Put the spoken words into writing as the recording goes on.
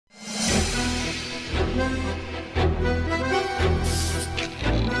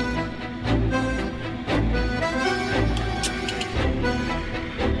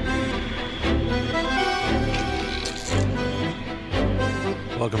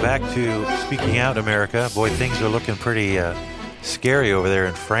Welcome back to Speaking Out, America. Boy, things are looking pretty scary over there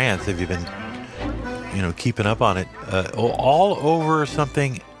in France. Have you been, keeping up on it? All over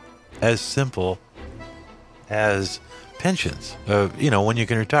something as simple as pensions. When you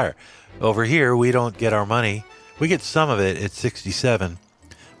can retire. Over here, we don't get our money. We get some of it at 67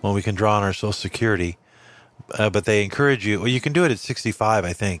 when we can draw on our Social Security. But they encourage you. Well, you can do it at 65,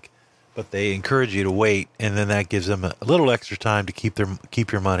 I think. But they encourage you to wait, and then that gives them a little extra time to keep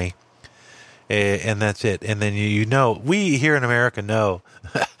your money, and that's it. And then we here in America know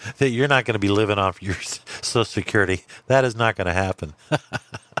that you're not going to be living off your Social Security. That is not going to happen.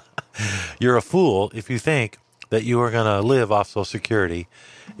 You're a fool if you think that you are going to live off Social Security,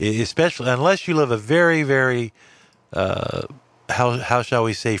 especially unless you live a very, very how shall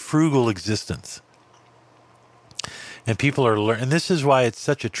we say, frugal existence. And people are learning, and this is why it's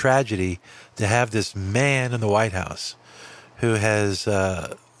such a tragedy to have this man in the White House who has,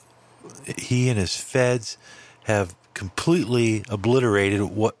 he and his feds have completely obliterated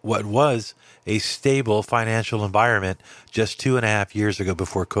what was a stable financial environment just 2.5 years ago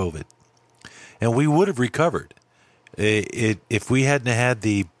before COVID. And we would have recovered if we hadn't had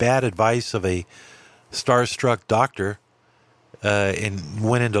the bad advice of a starstruck doctor and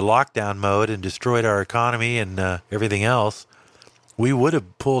went into lockdown mode and destroyed our economy and everything else. We would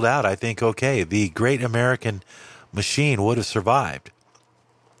have pulled out, I think, okay. The great American machine would have survived.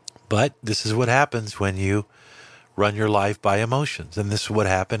 But this is what happens when you run your life by emotions. And this is what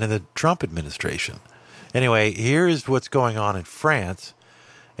happened in the Trump administration. Anyway, here is what's going on in France.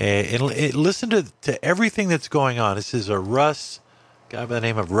 And listen to everything that's going on. This is a guy by the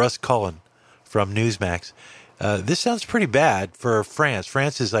name of Russ Cullen from Newsmax. This sounds pretty bad for France.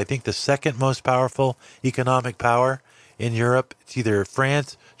 France is, I think, the second most powerful economic power in Europe. It's either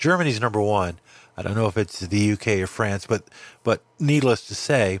France, Germany's number one. I don't know if it's the UK or France, but needless to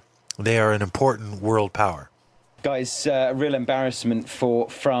say, they are an important world power. Guys, real embarrassment for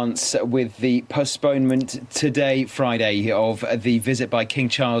France with the postponement today, Friday, of the visit by King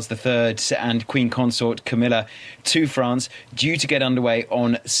Charles III and Queen Consort Camilla to France, due to get underway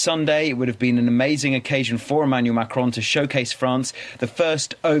on Sunday. It would have been an amazing occasion for Emmanuel Macron to showcase France, the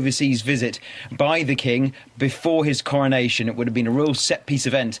first overseas visit by the King before his coronation. It would have been a real set-piece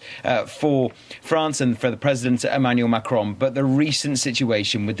event for France and for the President Emmanuel Macron. But the recent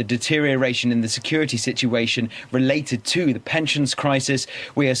situation with the deterioration in the security situation related to the pensions crisis,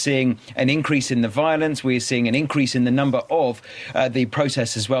 we are seeing an increase in the violence. We are seeing an increase in the number of the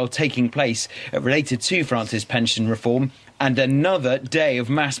protests as well taking place related to France's pension reform. And another day of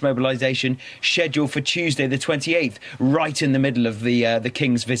mass mobilisation scheduled for Tuesday the 28th, right in the middle of the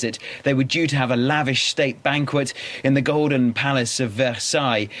King's visit. They were due to have a lavish state banquet in the Golden Palace of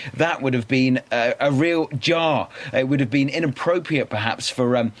Versailles. That would have been a real jar. It would have been inappropriate, perhaps,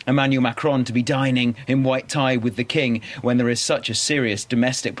 for Emmanuel Macron to be dining in white tie with the King when there is such a serious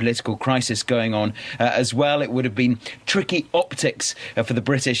domestic political crisis going on as well. It would have been tricky optics for the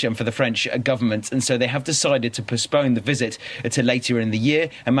British and for the French governments. And so they have decided to postpone the visit to later in the year.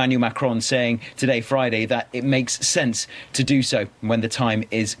 Emmanuel Macron saying today, Friday, that it makes sense to do so when the time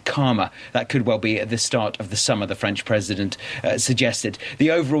is calmer. That could well be at the start of the summer, the French president suggested.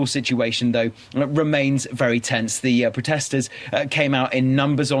 The overall situation, though, remains very tense. The protesters came out in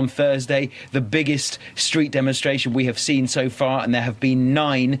numbers on Thursday, the biggest street demonstration we have seen so far, and there have been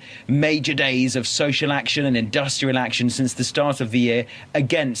 9 major days of social action and industrial action since the start of the year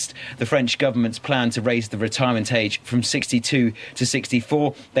against the French government's plan to raise the retirement age from 62 to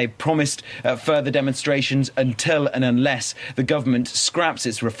 64. They've promised further demonstrations until and unless the government scraps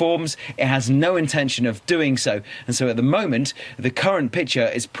its reforms. It has no intention of doing so. And so at the moment, the current picture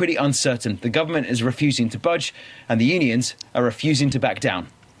is pretty uncertain. The government is refusing to budge and the unions are refusing to back down.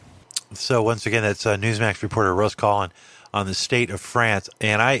 So once again, that's Newsmax reporter Russ Cullen on the state of France.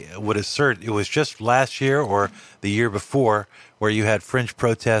 And I would assert it was just last year or the year before where you had French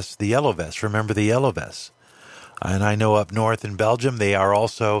protests, the yellow vests. Remember the yellow vests? And I know up north in Belgium, they are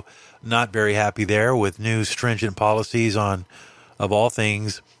also not very happy there with new stringent policies on, of all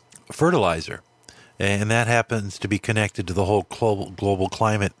things, fertilizer. And that happens to be connected to the whole global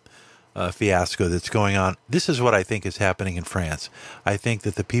climate fiasco that's going on. This is what I think is happening in France. I think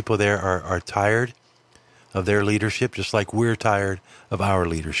that the people there are tired of their leadership, just like we're tired of our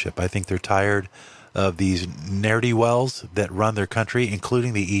leadership. I think they're tired of these ne'er-do-wells that run their country,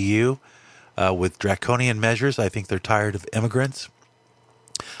 including the EU. With draconian measures. I think they're tired of immigrants.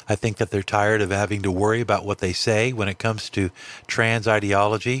 I think that they're tired of having to worry about what they say when it comes to trans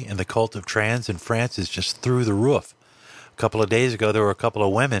ideology, and the cult of trans in France is just through the roof. A couple of days ago, there were a couple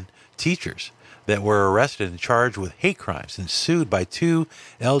of women teachers that were arrested and charged with hate crimes and sued by two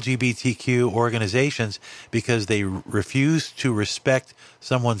LGBTQ organizations because they refused to respect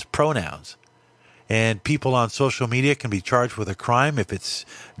someone's pronouns. And people on social media can be charged with a crime if it's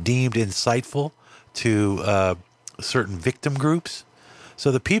deemed insightful to certain victim groups.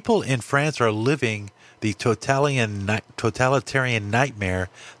 So the people in France are living the totalitarian nightmare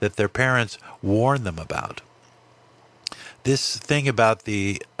that their parents warned them about. This thing about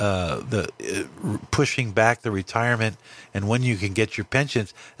the pushing back the retirement and when you can get your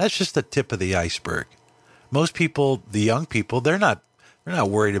pensions, that's just the tip of the iceberg. Most people, the young people, they're not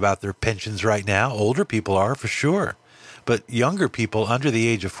worried about their pensions right now. Older people are, for sure. But younger people under the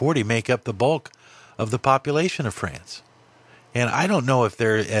age of 40 make up the bulk of the population of France. And I don't know if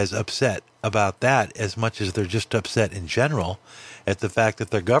they're as upset about that as much as they're just upset in general at the fact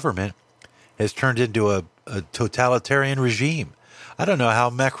that their government has turned into a totalitarian regime. I don't know how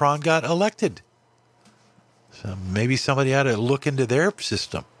Macron got elected. So maybe somebody ought to look into their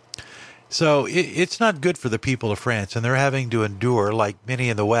system. So it's not good for the people of France, and they're having to endure, like many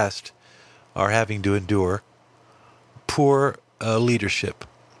in the West are having to endure, poor leadership.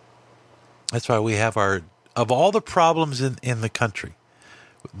 That's why we have of all the problems in the country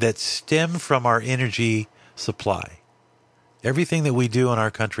that stem from our energy supply, everything that we do in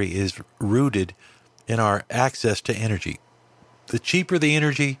our country is rooted in our access to energy. The cheaper the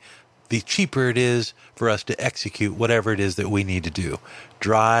energy, the cheaper it is for us to execute whatever it is that we need to do.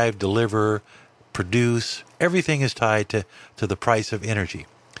 Drive, deliver, produce, everything is tied to the price of energy.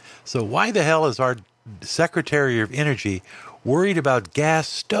 So why the hell is our Secretary of Energy worried about gas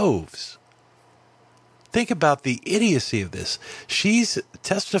stoves? Think about the idiocy of this. She's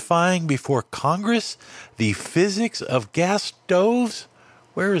testifying before Congress the physics of gas stoves.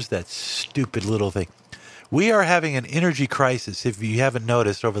 Where is that stupid little thing? We are having an energy crisis. If you haven't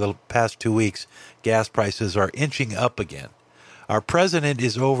noticed, over the past 2 weeks, gas prices are inching up again. Our president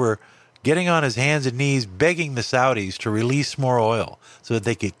is over getting on his hands and knees begging the Saudis to release more oil so that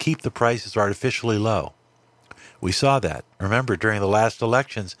they could keep the prices artificially low. We saw that. Remember, during the last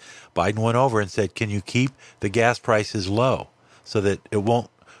elections, Biden went over and said, can you keep the gas prices low so that it won't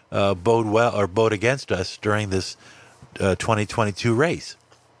bode well or bode against us during this 2022 race?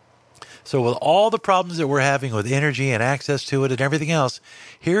 So with all the problems that we're having with energy and access to it and everything else,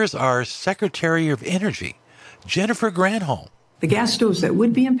 here's our Secretary of Energy, Jennifer Granholm. The gas stoves that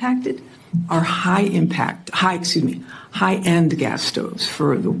would be impacted are high-end gas stoves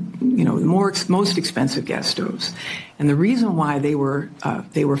for the most expensive gas stoves. And the reason why they were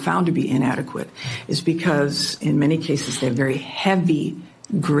found to be inadequate is because in many cases they have very heavy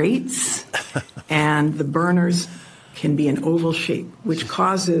grates, and the burners can be an oval shape, which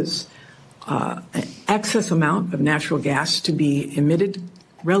causes an excess amount of natural gas to be emitted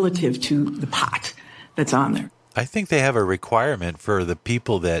relative to the pot that's on there. I think they have a requirement for the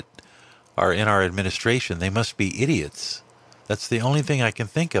people that are in our administration. They must be idiots. That's the only thing I can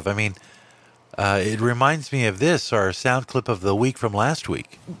think of. I mean, it reminds me of this, our sound clip of the week from last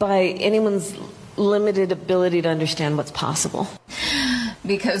week. By anyone's limited ability to understand what's possible.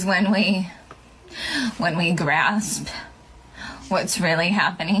 Because when we grasp what's really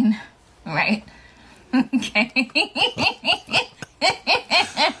happening, right? Okay.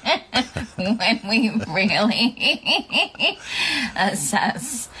 When we really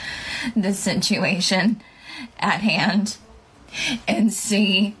assess the situation at hand and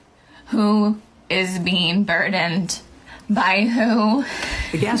see who is being burdened by who.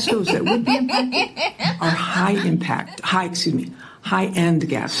 The gas stoves that would be impacted are high-end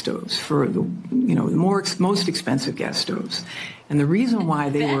gas stoves for the most expensive gas stoves. And the reason why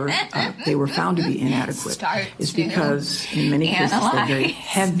they were found to be inadequate is because in many cases they're very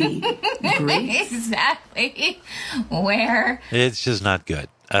heavy grates. Exactly where it's just not good.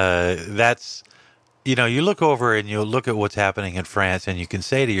 That's, you look over and you look at what's happening in France, and you can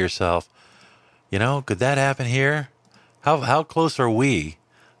say to yourself, could that happen here? How close are we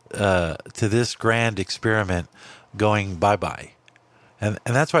to this grand experiment going bye-bye? And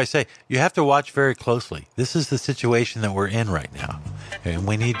that's why I say you have to watch very closely. This is the situation that we're in right now, and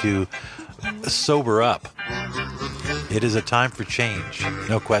we need to sober up. It is a time for change,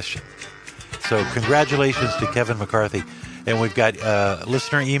 no question. So congratulations to Kevin McCarthy. And we've got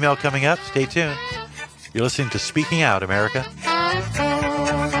listener email coming up. Stay tuned. You're listening to Speaking Out, America.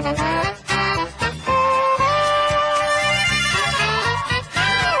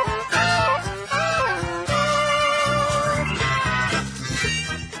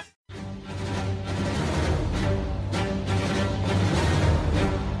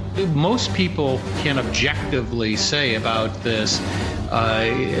 most people can objectively say about this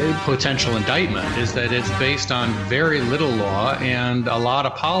potential indictment is that it's based on very little law and a lot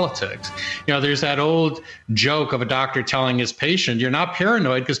of politics. You know, there's that old joke of a doctor telling his patient, you're not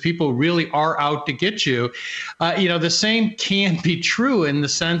paranoid because people really are out to get you. The same can be true in the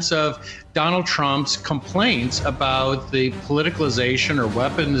sense of Donald Trump's complaints about the politicalization or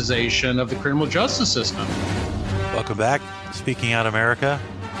weaponization of the criminal justice system. Welcome back. Speaking Out America,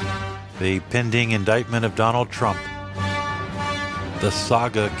 the pending indictment of Donald Trump. The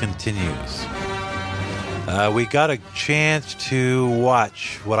saga continues. We got a chance to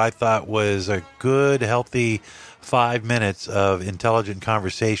watch what I thought was a good, healthy 5 minutes of intelligent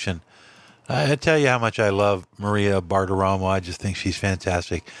conversation. I tell you how much I love Maria Bartiromo. I just think she's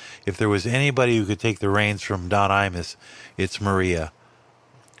fantastic. If there was anybody who could take the reins from Don Imus, it's Maria.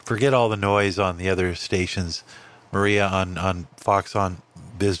 Forget all the noise on the other stations. Maria on Fox on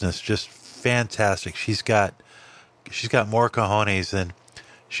Business, just fantastic. She's got more cojones than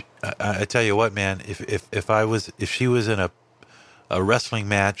I tell you what, man. If she was in a wrestling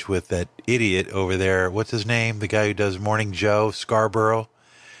match with that idiot over there, what's his name? The guy who does Morning Joe, Scarborough.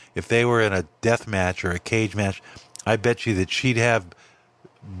 If they were in a death match or a cage match, I bet you that she'd have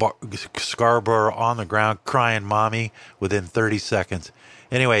Scarborough on the ground crying "mommy" within 30 seconds.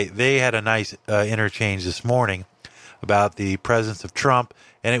 Anyway, they had a nice interchange this morning about the presence of Trump,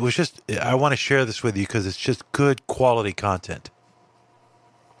 and it was just, I want to share this with you because it's just good quality content.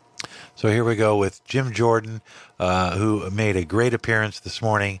 So here we go with Jim Jordan, who made a great appearance this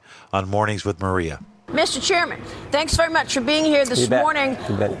morning on Mornings with Maria. Mr. Chairman, thanks very much for being here this morning.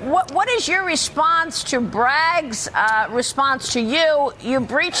 What is your response to Bragg's response to you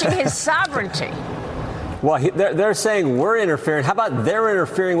breaching his sovereignty? Well, they're saying we're interfering. How about they're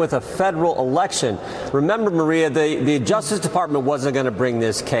interfering with a federal election? Remember, Maria, the Justice Department wasn't going to bring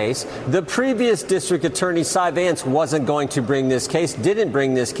this case. The previous district attorney, Cy Vance, wasn't going to bring this case, didn't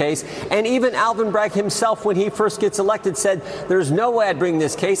bring this case. And even Alvin Bragg himself, when he first gets elected, said, there's no way I'd bring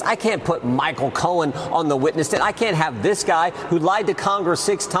this case. I can't put Michael Cohen on the witness stand. I can't have this guy who lied to Congress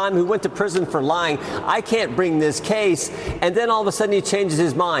 6 times, who went to prison for lying. I can't bring this case. And then all of a sudden he changes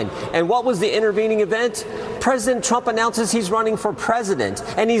his mind. And what was the intervening event? President Trump announces he's running for president,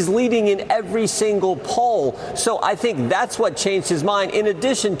 and he's leading in every single poll. So I think that's what changed his mind, in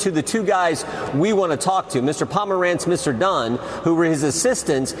addition to the 2 guys we want to talk to, Mr. Pomerantz, Mr. Dunn, who were his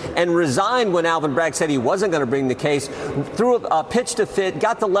assistants and resigned when Alvin Bragg said he wasn't going to bring the case, threw a pitch to fit,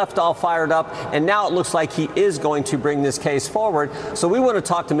 got the left all fired up, and now it looks like he is going to bring this case forward. So we want to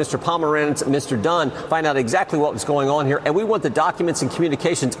talk to Mr. Pomerantz and Mr. Dunn, find out exactly what was going on here, and we want the documents and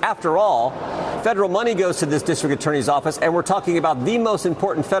communications. After all, federal money goes to this district attorney's office, and we're talking about the most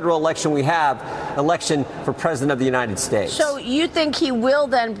important federal election we have, election for president of the United States. So you think he will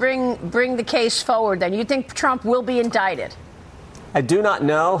then bring the case forward? Then you think Trump will be indicted? I do not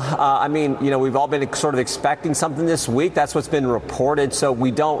know. We've all been sort of expecting something this week. That's what's been reported, so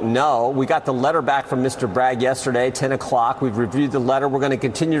we don't know. We got the letter back from Mr. Bragg yesterday, 10 o'clock. We've reviewed the letter. We're going to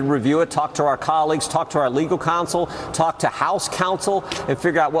continue to review it, talk to our colleagues, talk to our legal counsel, talk to House counsel, and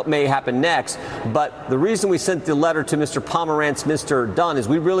figure out what may happen next. But the reason we sent the letter to Mr. Pomerantz, Mr. Dunn, is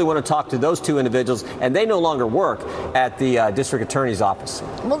we really want to talk to those 2 individuals, and they no longer work at the district attorney's office.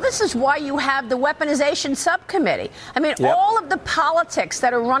 Well, this is why you have the weaponization subcommittee. I mean, Yep. all of the politics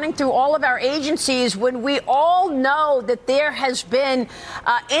that are running through all of our agencies, when we all know that there has been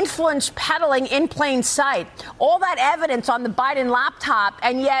influence peddling in plain sight, all that evidence on the Biden laptop,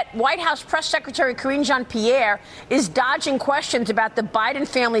 and yet White House Press Secretary Karine Jean-Pierre is dodging questions about the Biden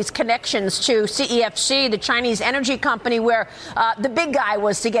family's connections to CEFC, the Chinese energy company, where the big guy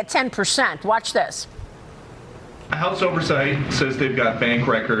was to get 10%. Watch this. House Oversight says they've got bank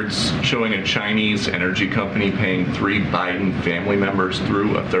records showing a Chinese energy company paying 3 Biden family members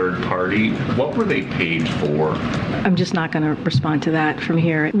through a third party. What were they paid for? I'm just not going to respond to that from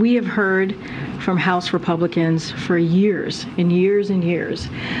here. We have heard from House Republicans for years and years and years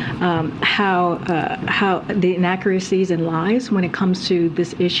how the inaccuracies and lies when it comes to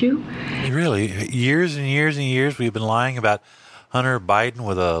this issue. Really, years and years and years we've been lying about Hunter Biden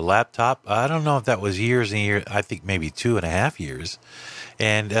with a laptop. I don't know if that was years and years. I think maybe 2.5 years.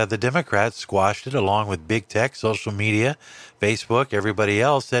 And the Democrats squashed it along with big tech, social media, Facebook, everybody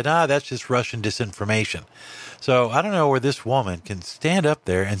else said, that's just Russian disinformation. So I don't know where this woman can stand up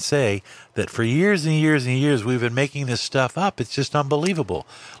there and say that for years and years and years we've been making this stuff up. It's just unbelievable.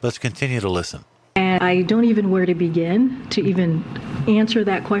 Let's continue to listen. And I don't even know where to begin to even answer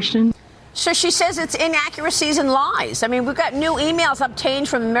that question. So she says it's inaccuracies and lies. I mean, we've got new emails obtained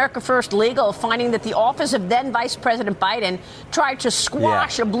from America First Legal finding that the office of then Vice President Biden tried to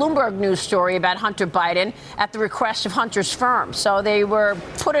squash a Bloomberg News story about Hunter Biden at the request of Hunter's firm. So they were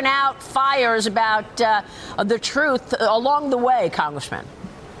putting out fires about the truth along the way, Congressman.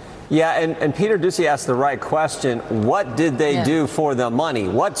 Yeah, and Peter Ducey asked the right question. What did they do for the money?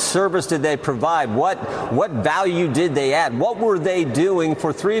 What service did they provide? What value did they add? What were they doing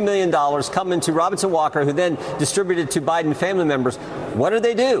for $3 million coming to Robinson Walker, who then distributed to Biden family members? What did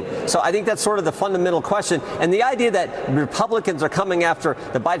they do? So I think that's sort of the fundamental question. And the idea that Republicans are coming after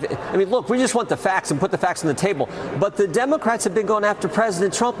the Biden, I mean, look, we just want the facts and put the facts on the table. But the Democrats have been going after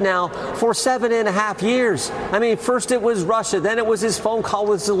President Trump now for 7.5 years. I mean, first it was Russia, then it was his phone call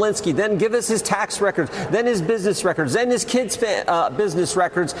with Zelensky. Then give us his tax records, then his business records, then his kids' business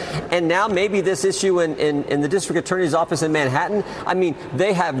records, and now maybe this issue in the district attorney's office in Manhattan. I mean,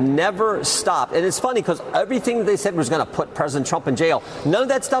 they have never stopped. And it's funny because everything they said was going to put President Trump in jail, none of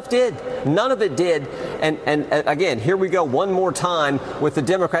that stuff did. None of it did. And again, here we go one more time with the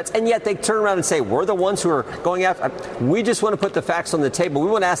Democrats, and yet they turn around and say, we're the ones who are going after. We just want to put the facts on the table. We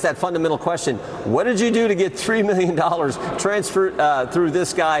want to ask that fundamental question. What did you do to get $3 million transferred through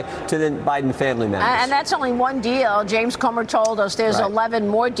this guy to the Biden family members? And that's only one deal. James Comer told us there's 11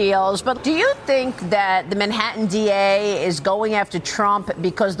 more deals. But do you think that the Manhattan DA is going after Trump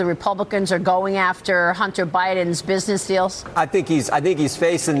because the Republicans are going after Hunter Biden's business deals? I think he's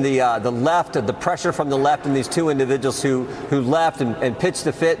facing the left, the pressure from the left, and these two individuals who left and pitched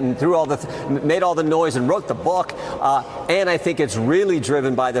the fit and made all the noise and wrote the book. And I think it's really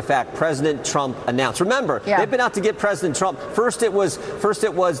driven by the fact President Trump announced. Remember, they've been out to get President Trump. First it was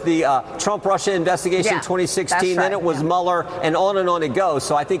the Trump-Russia investigation 2016. Then it was Mueller, and on it goes.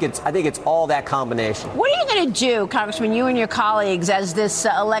 So I think it's all that combination. What are you going to do, Congressman, you and your colleagues, as this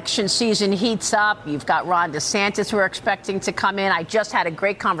election season heats up? You've got Ron DeSantis who are expecting to come in. I just had a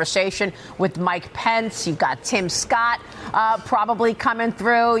great conversation with Mike Pence. You've got Tim Scott probably coming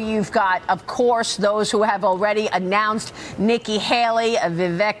through. You've got, of course, those who have already announced Nikki Haley,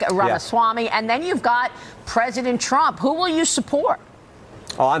 Vivek Ramaswamy, and then you've got President Trump. Who will you support?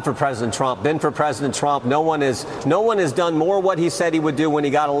 Oh, I'm for President Trump. Been for President Trump. No one has done more what he said he would do when he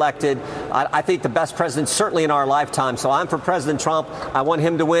got elected. I think the best president certainly in our lifetime. So I'm for President Trump. I want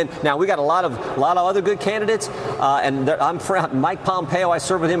him to win. Now we got a lot of other good candidates, and I'm for Mike Pompeo. I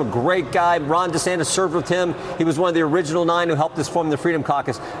served with him, a great guy. Ron DeSantis served with him. He was one of the original 9 who helped us form the Freedom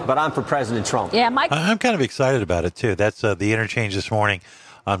Caucus. But I'm for President Trump. Yeah, Mike. I'm kind of excited about it too. That's the interchange this morning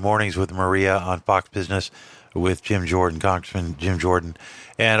on Mornings with Maria on Fox Business with Jim Jordan, Congressman Jim Jordan,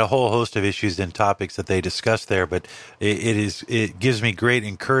 and a whole host of issues and topics that they discuss there. But it gives me great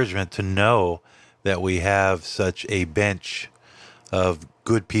encouragement to know that we have such a bench of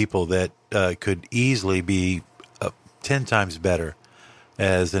good people that could easily be 10 times better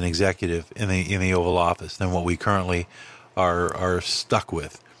as an executive in the Oval Office than what we currently are stuck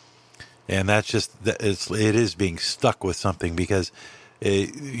with. And that's just it is being stuck with something because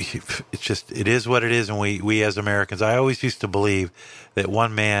it is what it is, and we as Americans, I always used to believe that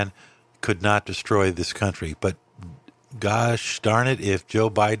one man could not destroy this country, but gosh darn it, if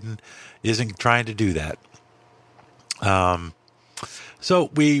Joe Biden isn't trying to do that. So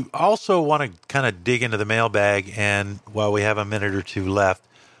we also want to kind of dig into the mailbag, and while we have a minute or two left,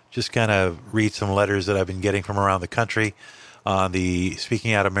 just kind of read some letters that I've been getting from around the country on the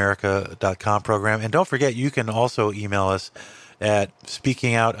SpeakingOutAmerica.com program. And don't forget, you can also email us at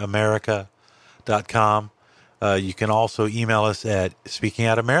SpeakingOutAmerica.com. You can also email us at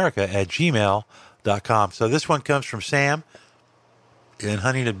SpeakingOutAmerica@gmail.com. So this one comes from Sam in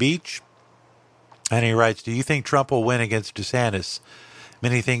Huntington Beach. And he writes, do you think Trump will win against DeSantis?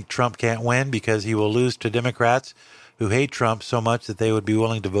 Many think Trump can't win because he will lose to Democrats who hate Trump so much that they would be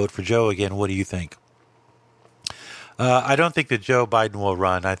willing to vote for Joe again. What do you think? I don't think that Joe Biden will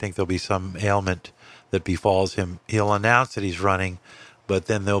run. I think there'll be some ailment that befalls him. He'll announce that he's running, but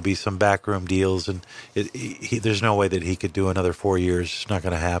then there'll be some backroom deals, and there's no way that he could do another 4 years. It's not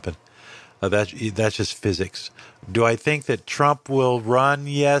going to happen. That's just physics. Do I think that Trump will run?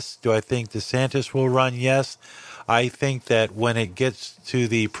 Yes. Do I think DeSantis will run? Yes. I think that when it gets to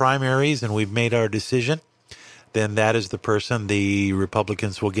the primaries and we've made our decision, then that is the person the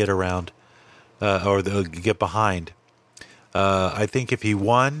Republicans will get around or they'll get behind. I think if he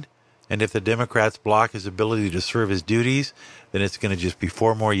won and if the Democrats block his ability to serve his duties, then it's going to just be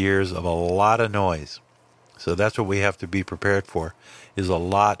 4 more years of a lot of noise. So that's what we have to be prepared for, is a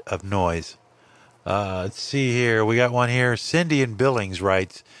lot of noise. Let's see here. We got one here. Cindy in Billings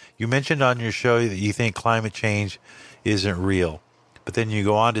writes, you mentioned on your show that you think climate change isn't real. But then you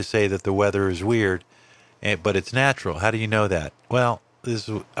go on to say that the weather is weird, but it's natural. How do you know that? Well,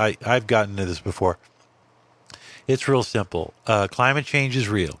 I've gotten into this before. It's real simple. Climate change is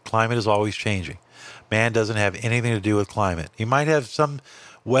real. Climate is always changing. Man doesn't have anything to do with climate. He might have some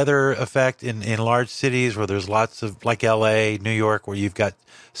weather effect in large cities where there's lots of, like LA, New York, where you've got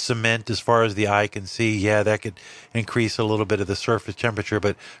cement as far as the eye can see. Yeah, that could increase a little bit of the surface temperature,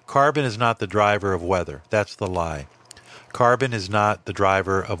 but carbon is not the driver of weather. That's the lie. Carbon is not the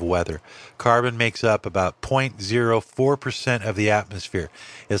driver of weather. Carbon makes up about 0.04% of the atmosphere.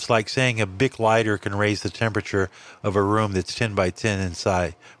 It's like saying a Bic lighter can raise the temperature of a room that's 10 by 10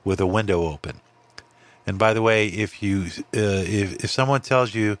 inside with a window open. And by the way, if someone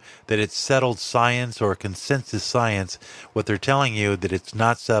tells you that it's settled science or consensus science, what they're telling you that it's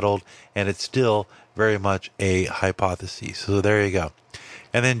not settled and it's still very much a hypothesis. So there you go.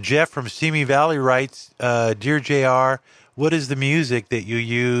 And then Jeff from Simi Valley writes, Dear JR, what is the music that you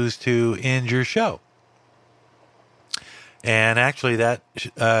use to end your show? And actually, that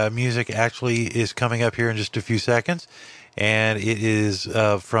music actually is coming up here in just a few seconds. And it is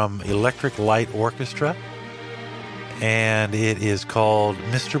from Electric Light Orchestra. And it is called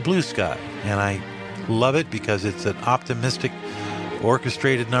Mr. Blue Sky. And I love it because it's an optimistic,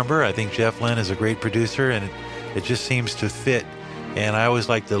 orchestrated number. I think Jeff Lynne is a great producer, and it just seems to fit. And I always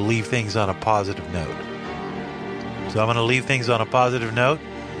like to leave things on a positive note. So I'm going to leave things on a positive note.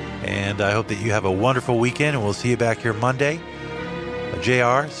 And I hope that you have a wonderful weekend. And we'll see you back here Monday.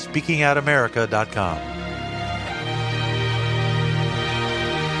 JR, SpeakingOutAmerica.com.